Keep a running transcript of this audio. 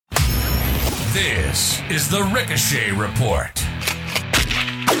This is the Ricochet Report.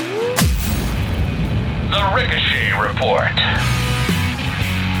 The Ricochet Report.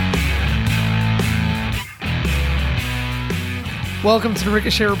 Welcome to the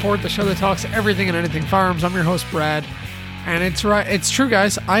Ricochet Report, the show that talks everything and anything firearms. I'm your host, Brad. And it's true,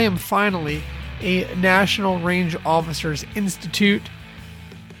 guys. I am finally a National Range Officers Institute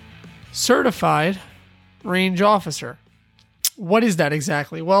certified range officer. What is that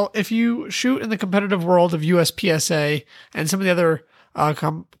exactly? Well, if you shoot in the competitive world of USPSA and some of the other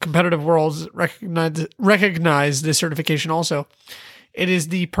competitive worlds recognize this certification also, it is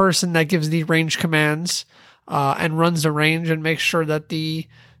the person that gives the range commands and runs the range and makes sure that the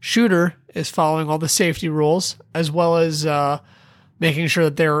shooter is following all the safety rules, as well as making sure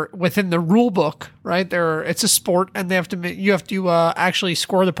that they're within the rule book, right? It's a sport, and you have to actually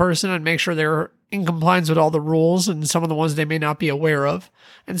score the person and make sure they're in compliance with all the rules, and some of the ones they may not be aware of,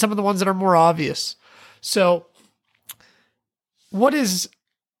 and some of the ones that are more obvious. So what is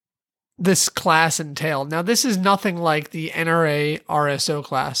this class entail? Now, this is nothing like the NRA RSO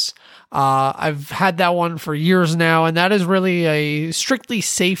class. I've had that one for years now, and that is really a strictly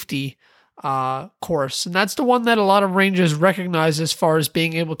safety course. And that's the one that a lot of ranges recognize as far as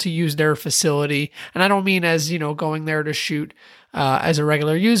being able to use their facility. And I don't mean as, going there to shoot as a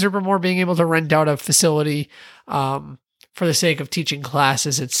regular user, but more being able to rent out a facility for the sake of teaching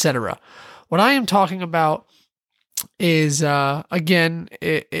classes, etc. What I am talking about is, again,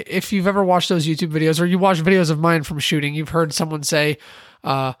 if you've ever watched those YouTube videos or you watch videos of mine from shooting, you've heard someone say,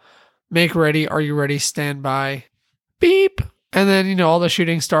 make ready, are you ready, stand by, beep. And then, all the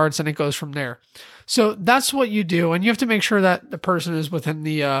shooting starts and it goes from there. So that's what you do. And you have to make sure that the person is within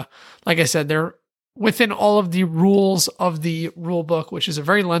the, like I said, they're within all of the rules of the rule book, which is a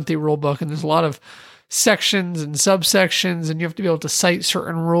very lengthy rule book. And there's a lot of sections and subsections, and you have to be able to cite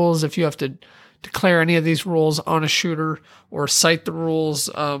certain rules if you have to declare any of these rules on a shooter, or cite the rules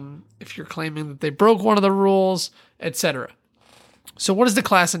if you're claiming that they broke one of the rules, etc. So what does the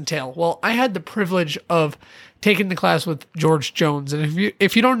class entail? Well, I had the privilege of taking the class with George Jones. And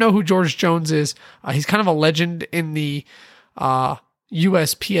if you don't know who George Jones is, he's kind of a legend in the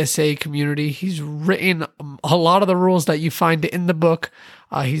USPSA community. He's written a lot of the rules that you find in the book.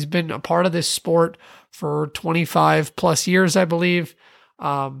 He's been a part of this sport for 25 plus years, I believe.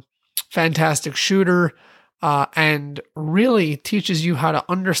 Fantastic shooter, and really teaches you how to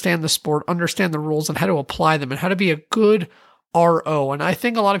understand the sport, understand the rules, and how to apply them, and how to be a good RO. And I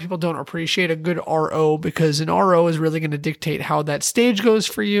think a lot of people don't appreciate a good RO, because an RO is really going to dictate how that stage goes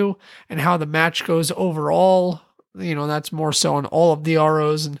for you and how the match goes overall. That's more so on all of the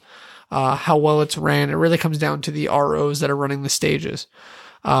ROs and how well it's ran. It really comes down to the ROs that are running the stages.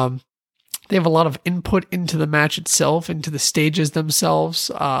 They have a lot of input into the match itself, into the stages themselves.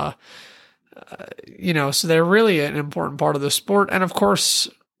 So they're really an important part of the sport. And of course,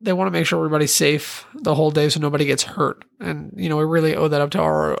 they want to make sure everybody's safe the whole day so nobody gets hurt. And, we really owe that up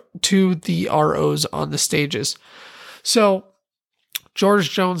to the ROs on the stages. So George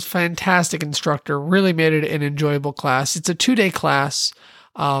Jones, fantastic instructor, really made it an enjoyable class. It's a 2-day class,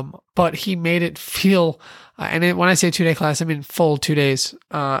 but he made it feel, when I say 2-day class, I mean full 2 days.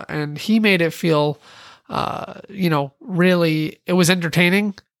 And he made it feel, really, it was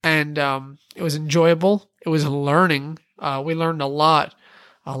entertaining, and it was enjoyable. It was learning. We learned a lot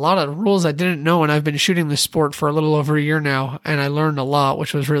of rules I didn't know, and I've been shooting this sport for a little over a year now, and I learned a lot,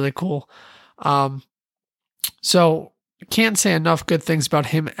 which was really cool. So can't say enough good things about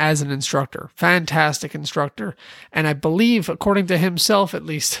him as an instructor. Fantastic instructor. And I believe, according to himself at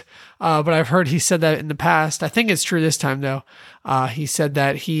least, but I've heard he said that in the past. I think it's true this time though. He said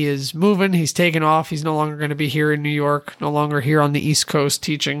that he is moving, he's taken off. He's no longer going to be here in New York, no longer here on the East Coast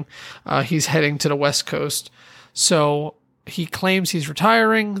teaching. He's heading to the West Coast. So he claims he's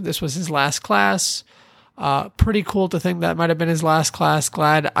retiring. This was his last class. Pretty cool to think that might have been his last class.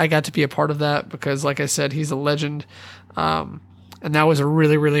 Glad I got to be a part of that, because like I said, he's a legend. And that was a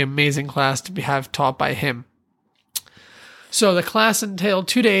really, really amazing class to have taught by him. So the class entailed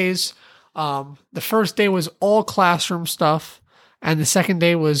 2 days. The first day was all classroom stuff, and the second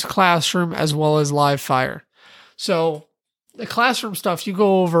day was classroom as well as live fire. So the classroom stuff, you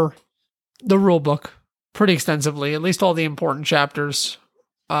go over the rule book pretty extensively, at least all the important chapters.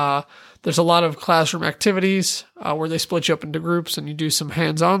 There's a lot of classroom activities where they split you up into groups, and you do some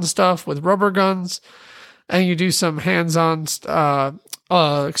hands-on stuff with rubber guns, and you do some hands-on, some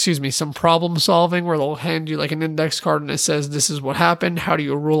problem solving where they'll hand you like an index card and it says, this is what happened. How do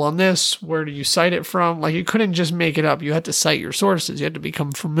you rule on this? Where do you cite it from? Like, you couldn't just make it up. You had to cite your sources. You had to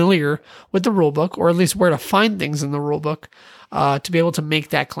become familiar with the rule book, or at least where to find things in the rule book, to be able to make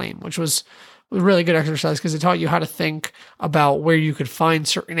that claim, which was was a really good exercise because it taught you how to think about where you could find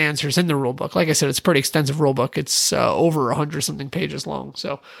certain answers in the rule book. Like I said, it's a pretty extensive rule book. It's over 100 something pages long.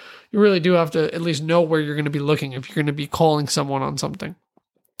 So you really do have to at least know where you're going to be looking if you're going to be calling someone on something.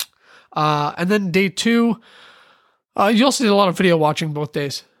 And then day 2, you also did a lot of video watching both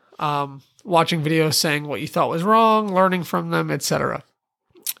days. Watching videos, saying what you thought was wrong, learning from them, etc.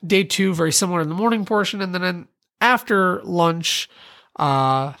 Day 2, very similar in the morning portion. And then after lunch,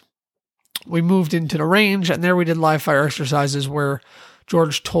 we moved into the range, and there we did live fire exercises where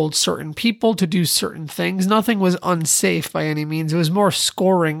George told certain people to do certain things. Nothing was unsafe by any means. It was more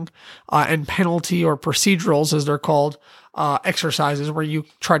scoring and penalty or procedurals, as they're called, exercises where you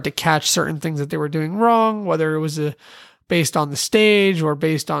tried to catch certain things that they were doing wrong, whether it was based on the stage or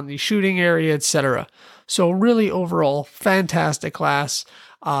based on the shooting area, etc. So really overall, fantastic class.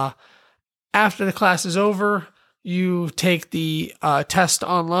 After the class is over, you take the test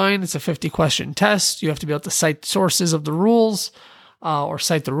online. It's a 50-question test. You have to be able to cite sources of the rules, or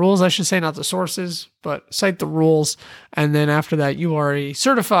cite the rules, I should say, not the sources, but cite the rules. And then after that, you are a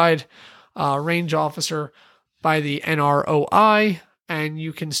certified range officer by the NROI, and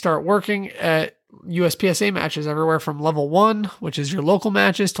you can start working at USPSA matches everywhere from level 1, which is your local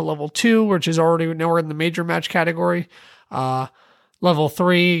matches, to level 2, which is already, now we're in the major match category. Level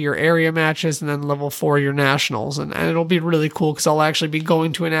 3, your area matches, and then level 4, your nationals. And it'll be really cool because I'll actually be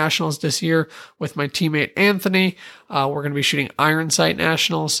going to a nationals this year with my teammate Anthony. We're going to be shooting Iron Sight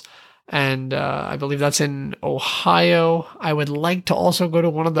Nationals, and I believe that's in Ohio. I would like to also go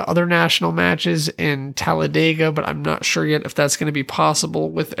to one of the other national matches in Talladega, but I'm not sure yet if that's going to be possible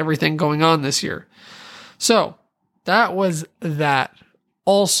with everything going on this year. So that was that.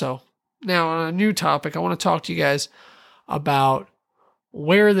 Also, now on a new topic, I want to talk to you guys about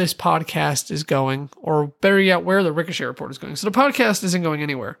where this podcast is going, or better yet, where the Ricochet Report is going. So the podcast isn't going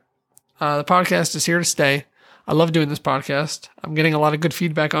anywhere. The podcast is here to stay. I love doing this podcast. I'm getting a lot of good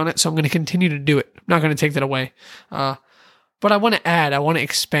feedback on it, so I'm going to continue to do it. I'm not going to take that away. But I want to add, I want to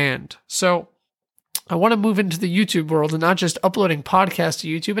expand. So I want to move into the YouTube world and not just uploading podcasts to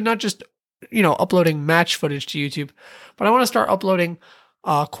YouTube and not just, uploading match footage to YouTube, but I want to start uploading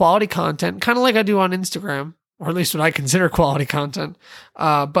quality content, kind of like I do on Instagram, or at least what I consider quality content,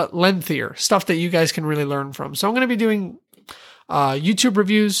 but lengthier, stuff that you guys can really learn from. So I'm going to be doing YouTube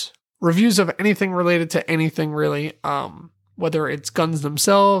reviews of anything related to anything really, whether it's guns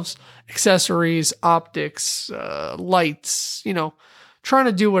themselves, accessories, optics, lights, trying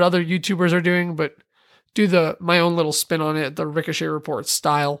to do what other YouTubers are doing, but do my own little spin on it, the Ricochet Report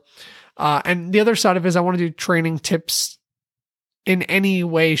style. And the other side of it is I want to do training tips in any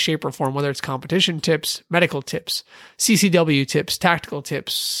way, shape, or form, whether it's competition tips, medical tips, CCW tips, tactical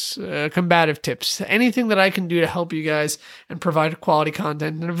tips, combative tips, anything that I can do to help you guys and provide quality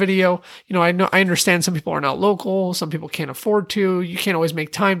content in a video. I understand some people are not local, some people can't afford to, you can't always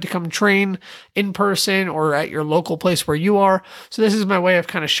make time to come train in person or at your local place where you are. So this is my way of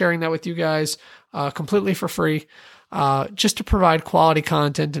kind of sharing that with you guys completely for free. Just to provide quality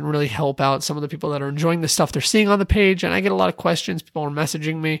content and really help out some of the people that are enjoying the stuff they're seeing on the page. And I get a lot of questions. People are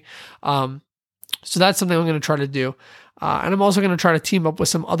messaging me. So that's something I'm going to try to do. And I'm also going to try to team up with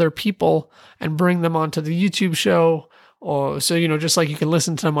some other people and bring them onto the YouTube show. So, just like you can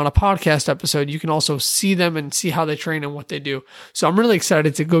listen to them on a podcast episode, you can also see them and see how they train and what they do. So I'm really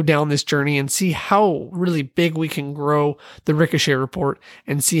excited to go down this journey and see how really big we can grow the Ricochet Report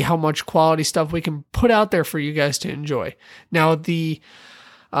and see how much quality stuff we can put out there for you guys to enjoy. Now,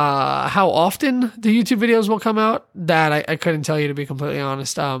 how often the YouTube videos will come out, that I couldn't tell you, to be completely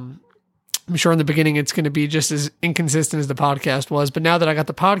honest. I'm sure in the beginning it's going to be just as inconsistent as the podcast was, but now that I got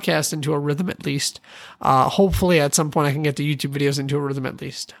the podcast into a rhythm at least, hopefully at some point I can get the YouTube videos into a rhythm at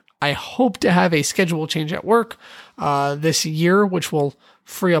least. I hope to have a schedule change at work this year, which will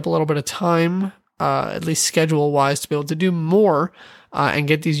free up a little bit of time, at least schedule-wise, to be able to do more and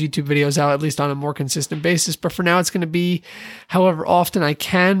get these YouTube videos out at least on a more consistent basis. But for now, it's going to be however often I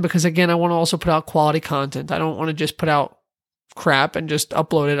can, because again, I want to also put out quality content. I don't want to just put out crap and just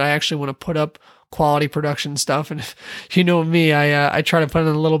upload it. I actually want to put up quality production stuff. And if you know me, I try to put in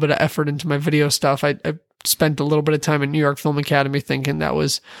a little bit of effort into my video stuff. I spent a little bit of time at New York Film Academy thinking that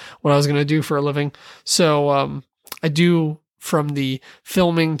was what I was going to do for a living. So I do, from the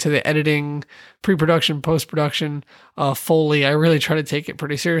filming to the editing, pre-production, post-production, Foley, I really try to take it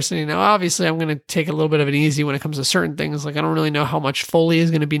pretty seriously. Now, obviously, I'm going to take a little bit of it easy when it comes to certain things. Like, I don't really know how much Foley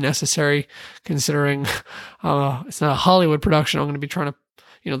is going to be necessary, considering it's not a Hollywood production. I'm going to be trying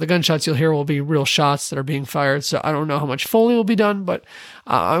to, the gunshots you'll hear will be real shots that are being fired. So I don't know how much Foley will be done, but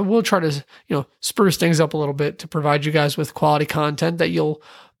I will try to, spruce things up a little bit to provide you guys with quality content that you'll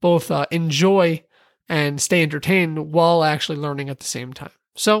both enjoy and stay entertained while actually learning at the same time.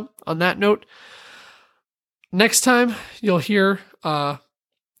 So on that note, next time you'll hear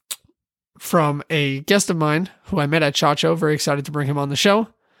from a guest of mine who I met at Chacho. Very excited to bring him on the show.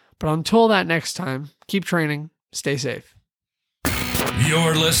 But until that next time, keep training, stay safe.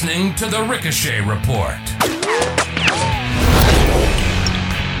 You're listening to The Ricochet Report.